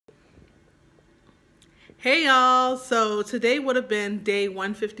Hey y'all, so today would have been day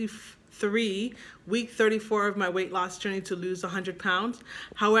 153, week 34 of my weight loss journey to lose 100 pounds.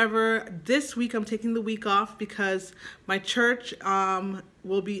 However, this week I'm taking the week off because my church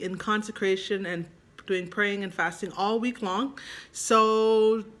will be in consecration and doing praying and fasting all week long.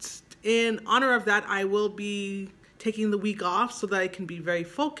 So in honor of that, I will be taking the week off so that I can be very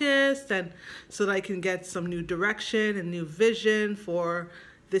focused and so that I can get some new direction and new vision for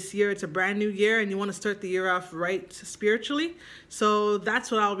this year. It's a brand new year and you want to start the year off right spiritually. So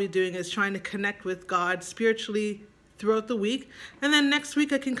that's what I'll be doing, is trying to connect with God spiritually throughout the week. And then next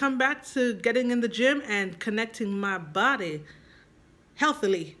week I can come back to getting in the gym and connecting my body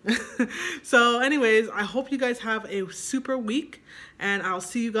healthily. So anyways, I hope you guys have a super week and I'll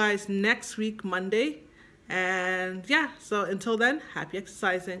see you guys next week, Monday. And yeah, so until then, happy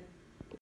exercising.